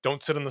 So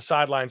don't sit on the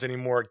sidelines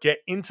anymore. Get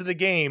into the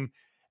game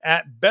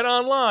at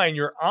BetOnline,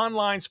 your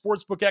online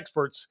sportsbook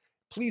experts.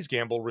 Please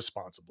gamble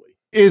responsibly.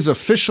 Is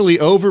officially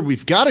over.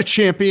 We've got a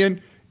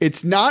champion.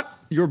 It's not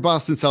your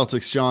Boston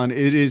Celtics, John.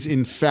 It is,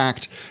 in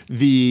fact,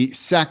 the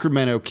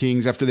Sacramento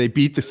Kings after they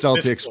beat the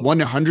Celtics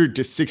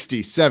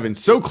 100-67.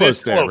 So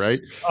close there, right?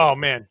 Oh,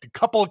 man. A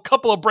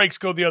couple of breaks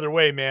go the other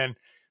way, man.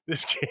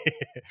 This game.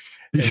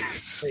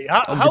 Hey,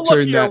 how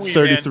lucky that are we,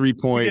 33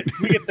 point.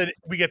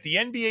 We get the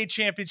NBA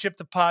championship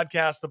to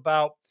podcast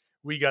about.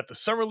 We got the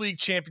Summer League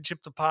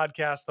championship to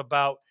podcast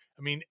about.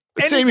 I mean,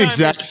 the same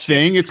exact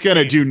thing. It's going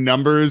to do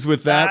numbers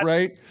with that,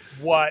 right?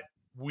 What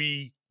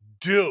we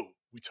do.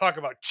 We talk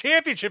about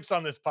championships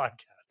on this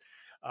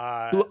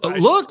podcast.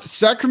 Look,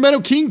 Sacramento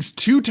Kings,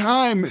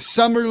 2-time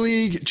Summer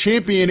League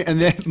champion. And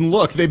then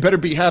look, they better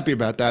be happy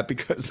about that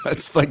because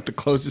that's like the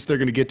closest they're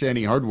going to get to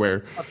any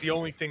hardware. Not the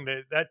only thing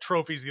that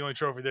trophy is the only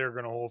trophy they're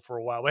going to hold for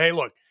a while. But hey,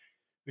 look,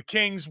 the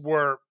Kings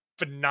were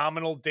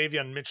phenomenal.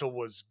 Davion Mitchell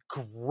was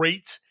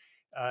great.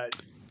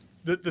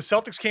 The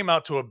Celtics came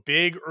out to a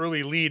big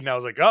early lead, and I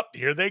was like, oh,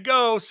 here they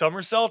go.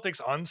 Summer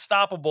Celtics,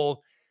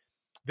 unstoppable.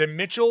 Then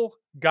Mitchell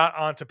got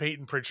onto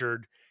Peyton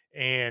Pritchard,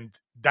 and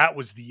that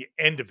was the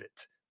end of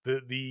it.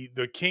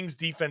 The Kings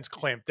defense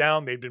clamped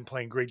down. They'd been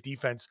playing great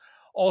defense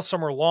all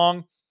summer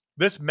long.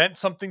 This meant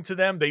something to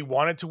them. They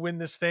wanted to win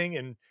this thing,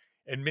 and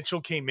Mitchell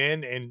came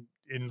in and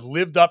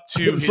lived up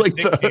to his like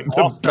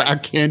the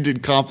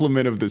backhanded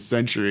compliment of the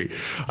century.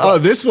 Oh,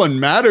 this one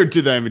mattered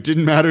to them. It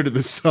didn't matter to the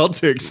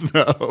Celtics,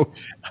 though.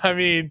 I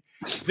mean,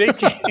 they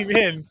came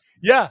in.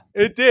 Yeah,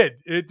 it did.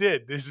 It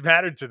did. This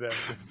mattered to them.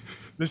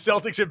 The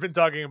Celtics have been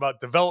talking about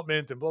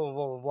development and blah, blah,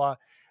 blah, blah,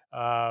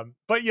 blah.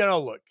 But,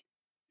 look,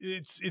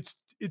 it's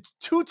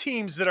two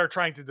teams that are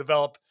trying to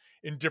develop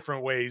in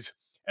different ways.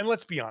 And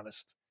let's be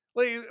honest,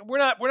 like, we're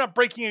not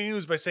breaking any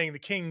news by saying the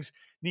Kings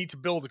need to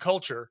build a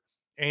culture,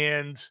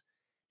 and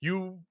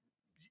you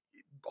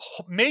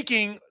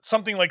making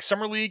something like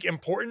Summer League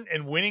important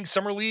and winning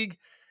Summer League,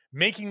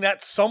 making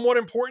that somewhat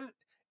important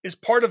is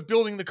part of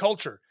building the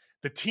culture.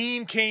 The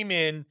team came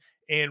in,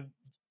 and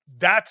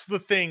that's the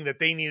thing that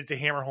they needed to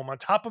hammer home on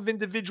top of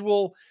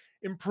individual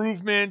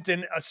improvement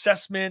and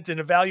assessment and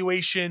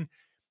evaluation.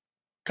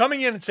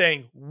 Coming in and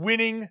saying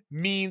winning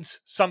means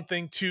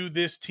something to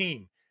this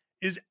team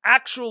is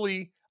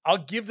actually, I'll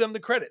give them the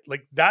credit.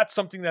 Like, that's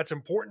something that's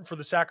important for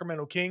the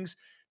Sacramento Kings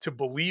to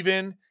believe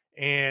in.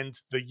 And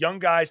the young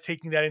guys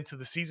taking that into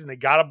the season, they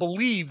got to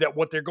believe that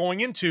what they're going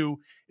into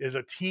is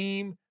a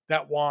team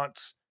that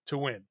wants to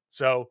win.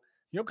 So,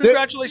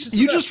 congratulations.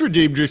 You just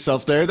redeemed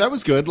yourself there. That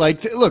was good.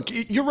 Like, look,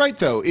 you're right,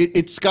 though.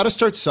 It's got to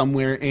start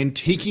somewhere, and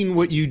taking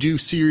what you do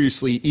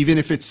seriously, even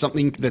if it's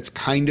something that's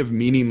kind of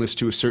meaningless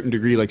to a certain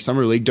degree, like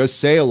Summer League, does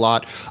say a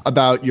lot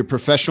about your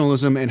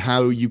professionalism and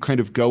how you kind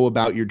of go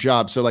about your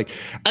job. So, like,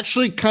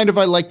 actually, kind of,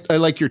 I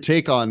like your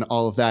take on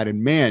all of that.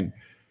 And man,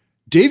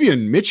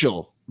 Davion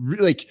Mitchell,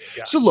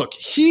 So look,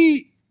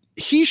 he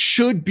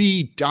should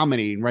be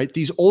dominating, right?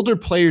 These older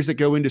players that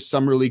go into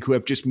Summer League who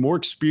have just more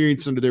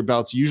experience under their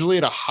belts, usually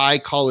at a high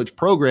college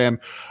program,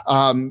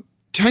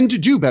 tend to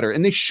do better,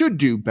 and they should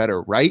do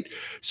better, right?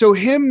 So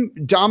him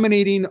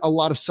dominating a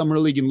lot of summer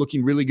league and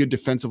looking really good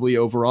defensively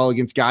overall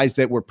against guys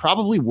that were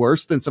probably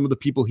worse than some of the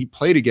people he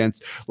played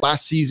against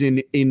last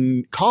season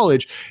in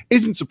college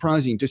isn't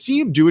surprising. To see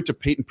him do it to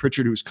Peyton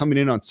Pritchard, who's coming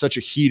in on such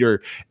a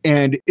heater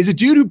and is a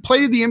dude who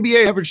played in the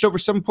NBA, averaged over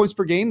 7 points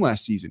per game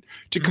last season,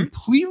 to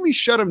completely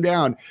shut him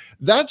down,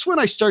 that's when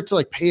I start to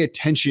like pay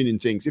attention in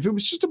things. If it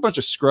was just a bunch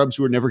of scrubs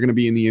who are never going to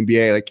be in the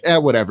NBA,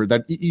 like, whatever,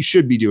 that you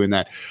should be doing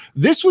that.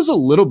 This was a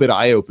little bit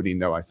eye-opening,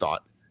 though, I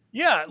thought.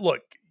 Yeah,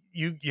 look,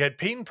 you had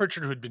Peyton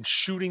Pritchard, who had been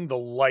shooting the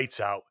lights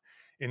out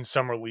in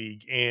summer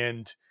league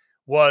and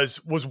was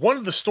one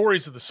of the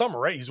stories of the summer,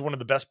 right? He's one of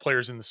the best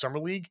players in the summer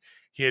league.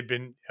 He had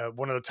been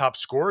one of the top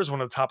scorers,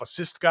 one of the top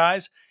assist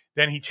guys.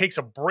 Then he takes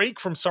a break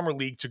from summer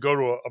league to go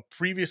to a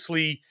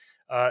previously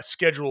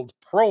scheduled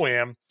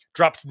pro-am,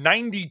 drops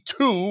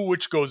 92,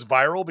 which goes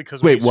viral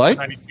because wait, what?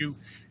 92,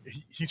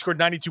 he scored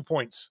 92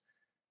 points.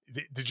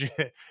 Did you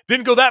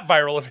didn't go that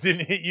viral if it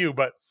didn't hit you,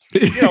 but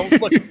you know,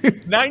 look,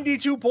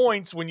 92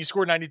 points when you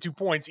score 92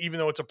 points, even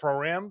though it's a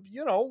pro-am,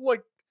 you know,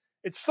 like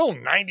it's still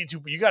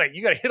 92. You gotta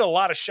hit a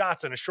lot of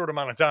shots in a short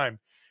amount of time.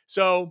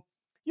 So,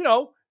 you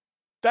know,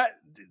 that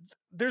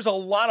there's a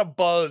lot of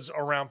buzz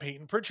around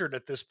Peyton Pritchard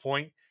at this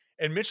point.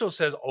 And Mitchell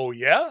says, "Oh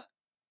yeah,"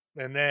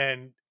 and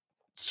then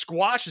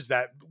squashes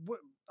that.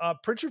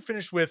 Pritchard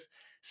finished with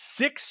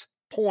 6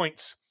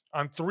 points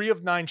on 3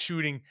 of 9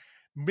 shooting,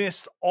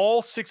 missed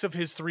all 6 of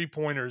his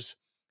 3-pointers.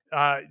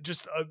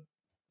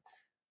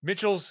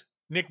 Mitchell's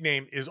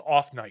nickname is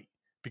Off Night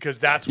because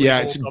that's what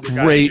it's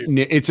great.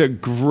 It's a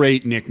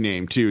great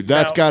nickname too.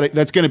 That's going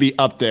to be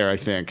up there, I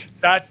think.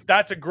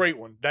 That's a great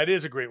one. That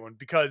is a great one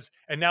because,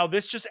 and now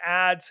this just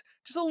adds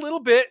just a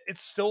little bit.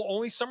 It's still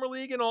only summer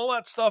league and all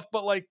that stuff,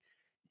 but like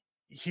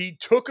he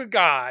took a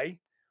guy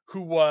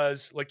who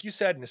was, like you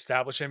said, an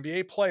established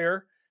NBA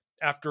player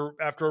after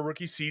a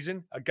rookie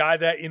season, a guy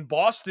that in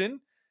Boston,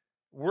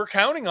 we're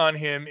counting on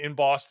him in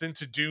Boston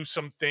to do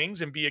some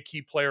things and be a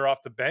key player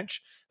off the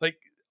bench. Like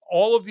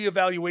all of the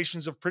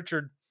evaluations of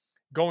Pritchard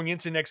going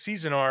into next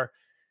season are,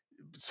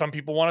 some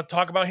people want to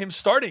talk about him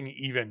starting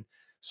even.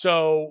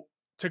 So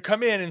to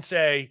come in and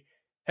say,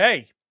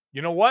 hey,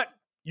 you know what?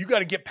 You got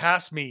to get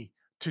past me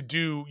to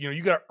do, you know,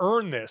 you got to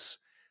earn this.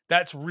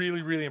 That's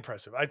really, really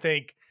impressive. I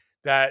think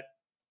that,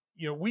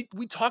 you know,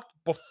 we talked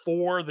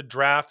before the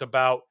draft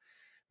about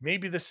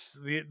maybe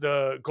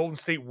the Golden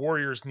State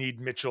Warriors need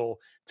Mitchell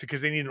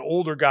because they need an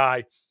older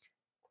guy.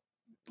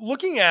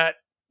 Looking at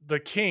the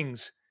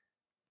Kings,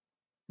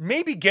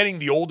 maybe getting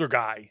the older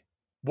guy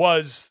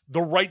was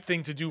the right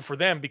thing to do for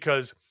them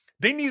because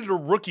they needed a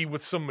rookie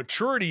with some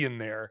maturity in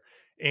there,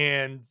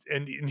 and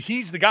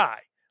he's the guy.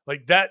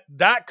 Like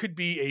that could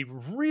be a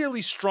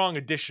really strong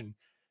addition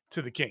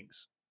to the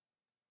Kings.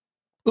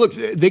 Look,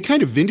 they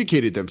kind of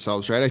vindicated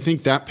themselves, right? I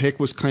think that pick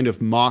was kind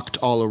of mocked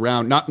all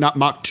around, not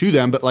mocked to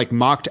them, but like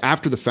mocked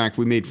after the fact.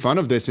 We made fun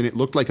of this and it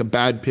looked like a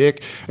bad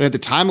pick. And at the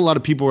time, a lot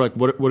of people were like,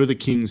 what are the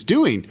Kings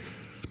doing?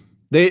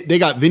 They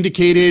got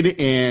vindicated,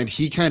 and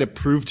he kind of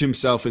proved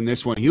himself in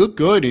this one. He looked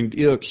good, and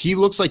he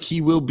looks like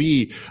he will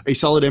be a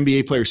solid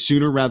NBA player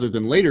sooner rather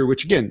than later,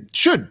 which again,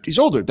 he's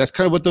older. That's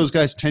kind of what those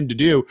guys tend to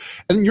do.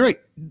 And you're right.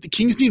 The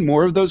Kings need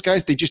more of those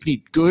guys. They just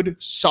need good,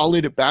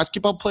 solid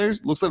basketball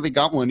players. Looks like they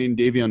got one in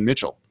Davion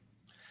Mitchell.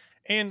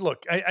 And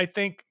look, I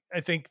think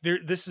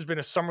this has been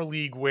a summer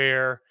league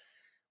where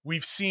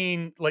we've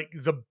seen like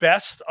the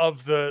best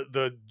of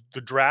the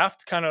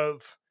draft kind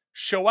of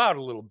show out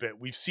a little bit.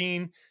 We've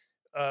seen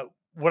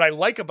what I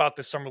like about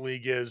the summer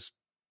league is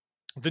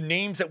the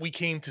names that we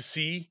came to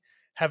see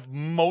have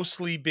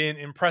mostly been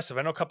impressive.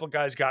 I know a couple of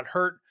guys got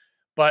hurt,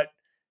 but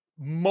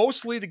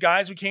mostly the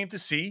guys we came to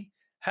see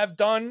have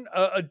done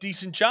a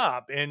decent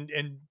job. And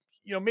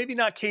you know, maybe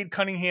not Cade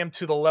Cunningham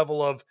to the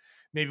level of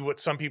maybe what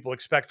some people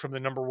expect from the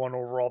number 1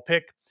 overall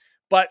pick,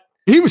 but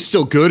he was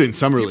still good in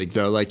summer league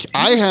though. Like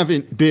I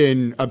haven't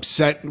been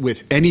upset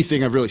with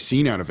anything I've really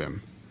seen out of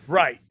him.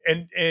 Right.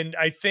 And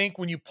I think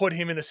when you put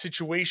him in a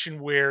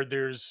situation where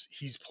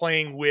he's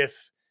playing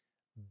with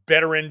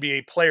better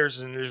NBA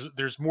players and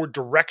there's more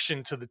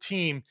direction to the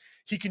team,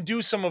 he can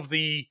do some of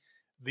the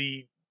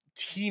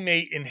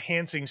teammate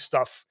enhancing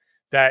stuff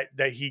that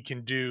he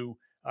can do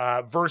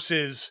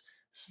versus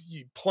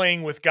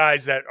playing with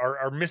guys that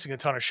are missing a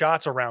ton of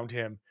shots around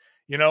him,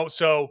 you know?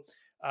 So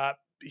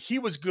he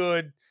was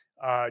good.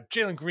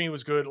 Jalen Green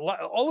was good.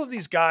 All of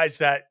these guys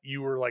that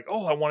you were like,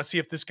 oh, I want to see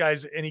if this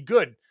guy's any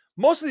good.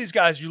 Most of these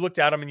guys, you looked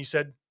at them and you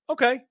said,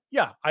 okay,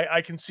 yeah,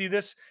 I can see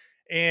this.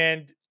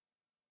 And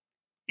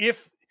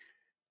if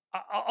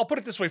I'll put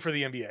it this way for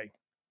the NBA,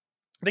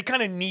 they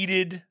kind of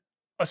needed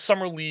a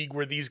summer league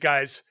where these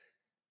guys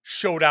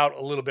showed out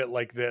a little bit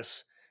like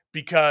this,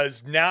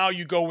 because now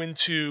you go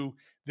into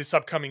this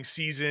upcoming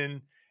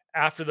season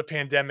after the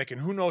pandemic, and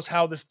who knows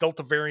how this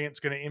Delta variant is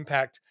going to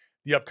impact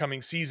the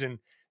upcoming season.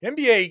 The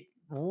NBA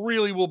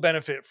really will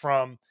benefit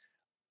from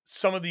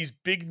some of these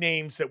big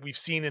names that we've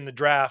seen in the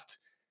draft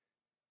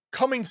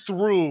coming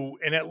through,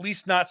 and at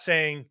least not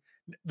saying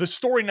the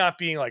story, not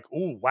being like,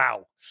 oh,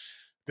 wow,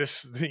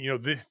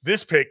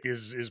 this pick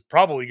is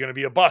probably going to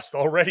be a bust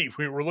already.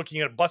 We were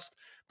looking at bust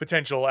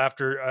potential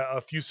after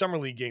a few summer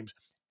league games.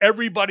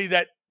 Everybody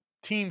that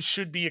teams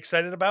should be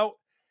excited about,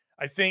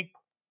 I think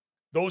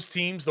those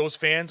teams, those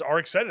fans are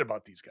excited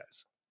about these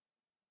guys.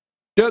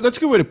 Yeah, that's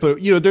a good way to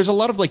put it. There's a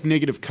lot of like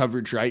negative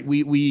coverage, right?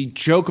 We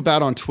joke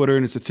about on Twitter,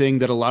 and it's a thing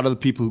that a lot of the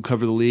people who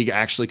cover the league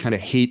actually kind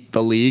of hate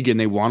the league, and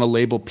they want to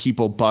label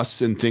people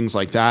busts and things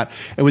like that.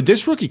 And with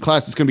this rookie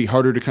class, it's going to be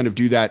harder to kind of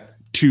do that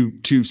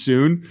too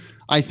soon.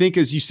 I think,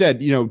 as you said,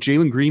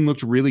 Jalen Green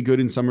looked really good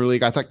in summer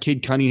league. I thought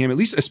Cade Cunningham, at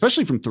least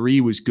especially from three,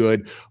 was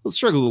good. We'll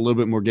struggle a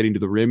little bit more getting to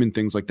the rim and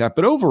things like that.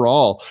 But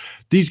overall,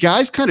 these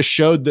guys kind of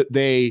showed that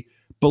they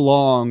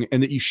belong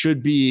and that you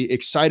should be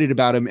excited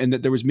about them, and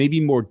that there was maybe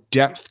more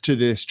depth to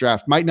this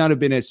draft. Might not have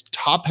been as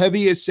top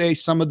heavy as, say,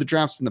 some of the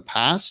drafts in the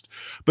past,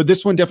 but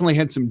this one definitely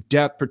had some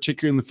depth,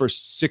 particularly in the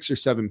first 6 or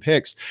 7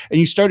 picks.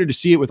 And you started to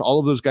see it with all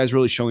of those guys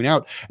really showing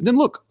out. And then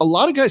look, a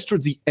lot of guys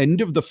towards the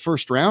end of the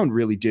first round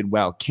really did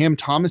well. Cam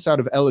Thomas out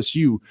of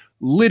LSU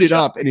lit it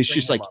up, and it's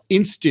just like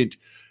instant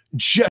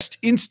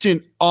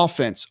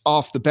offense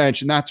off the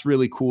bench. And that's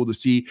really cool to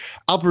see.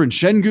 Alperen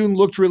Şengün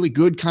looked really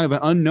good, kind of an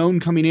unknown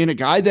coming in, a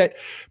guy that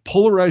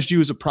polarized you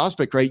as a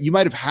prospect, right? You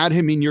might have had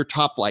him in your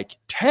top like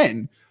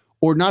 10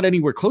 or not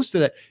anywhere close to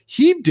that.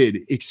 He did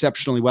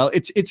exceptionally well.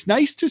 It's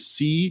nice to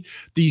see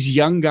these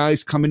young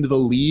guys come into the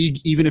league,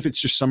 even if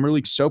it's just summer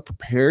league, so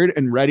prepared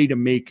and ready to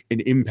make an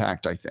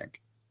impact, I think.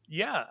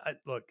 Yeah.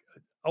 Look,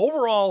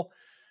 overall,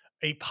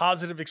 a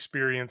positive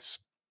experience.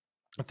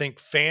 I think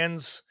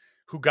fans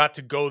who got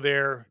to go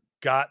there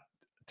got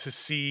to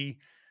see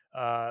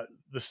the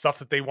stuff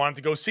that they wanted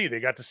to go see. They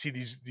got to see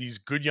these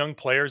good young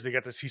players. They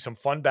got to see some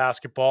fun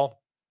basketball.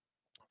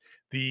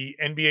 The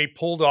NBA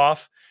pulled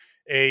off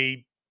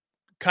a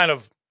kind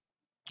of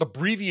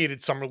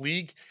abbreviated summer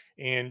league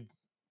and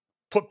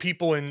put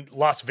people in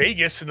Las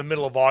Vegas in the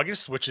middle of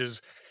August, which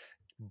is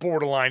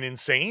borderline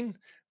insane.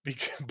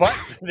 But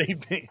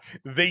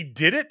they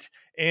did it,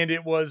 and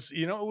it was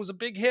a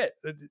big hit.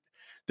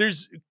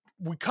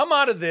 We come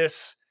out of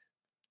this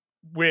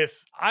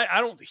with I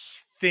don't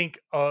think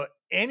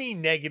any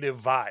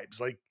negative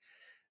vibes. Like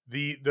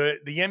the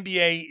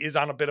NBA is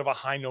on a bit of a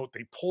high note.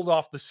 They pulled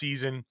off the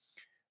season.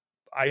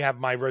 I have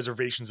my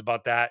reservations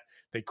about that.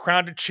 They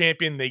crowned a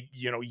champion.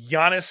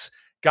 Giannis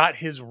got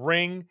his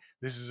ring.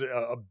 This is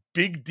a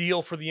big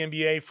deal for the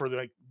NBA, for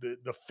the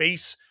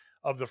face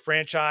of the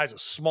franchise, a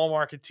small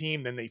market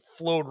team. Then they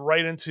flowed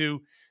right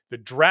into the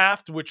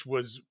draft, which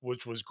was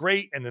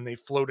great. And then they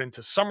flowed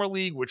into summer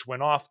league, which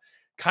went off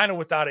kind of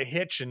without a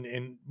hitch,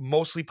 and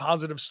mostly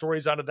positive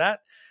stories out of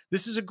that.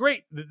 This is a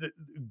great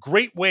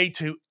way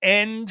to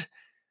end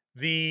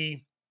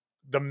the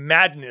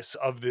madness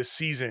of this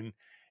season.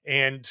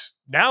 And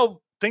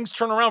now things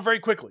turn around very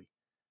quickly,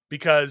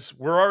 because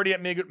we're already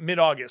at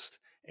mid-August,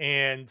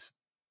 and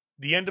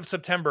the end of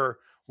September,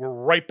 we're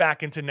right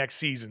back into next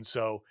season.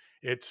 So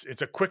it's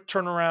a quick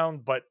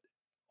turnaround, but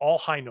all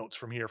high notes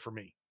from here for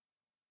me.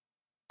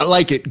 I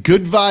like it.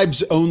 Good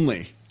vibes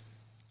only.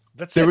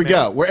 There we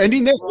go. We're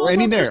ending there. We're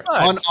ending there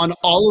on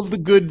all of the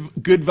good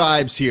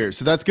vibes here.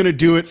 So that's going to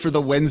do it for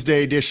the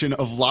Wednesday edition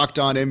of Locked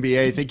On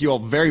NBA. Thank you all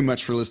very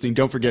much for listening.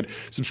 Don't forget,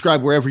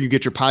 subscribe wherever you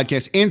get your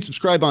podcasts, and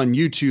subscribe on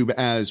YouTube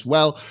as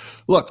well.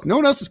 Look, no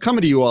one else is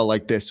coming to you all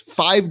like this.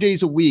 5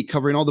 days a week,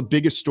 covering all the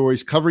biggest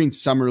stories, covering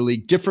Summer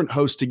League, different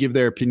hosts to give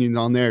their opinions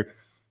on there.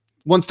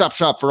 One-stop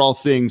shop for all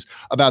things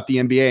about the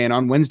NBA. And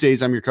on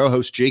Wednesdays, I'm your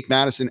co-host, Jake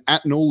Madison,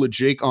 at NOLA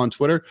Jake on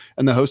Twitter,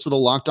 and the host of the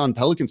Locked On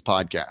Pelicans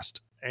podcast.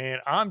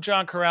 And I'm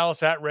John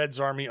Corrales at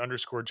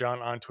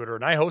RedsArmy_John on Twitter.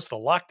 And I host the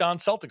Locked On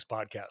Celtics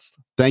podcast.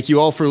 Thank you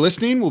all for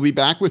listening. We'll be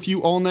back with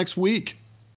you all next week.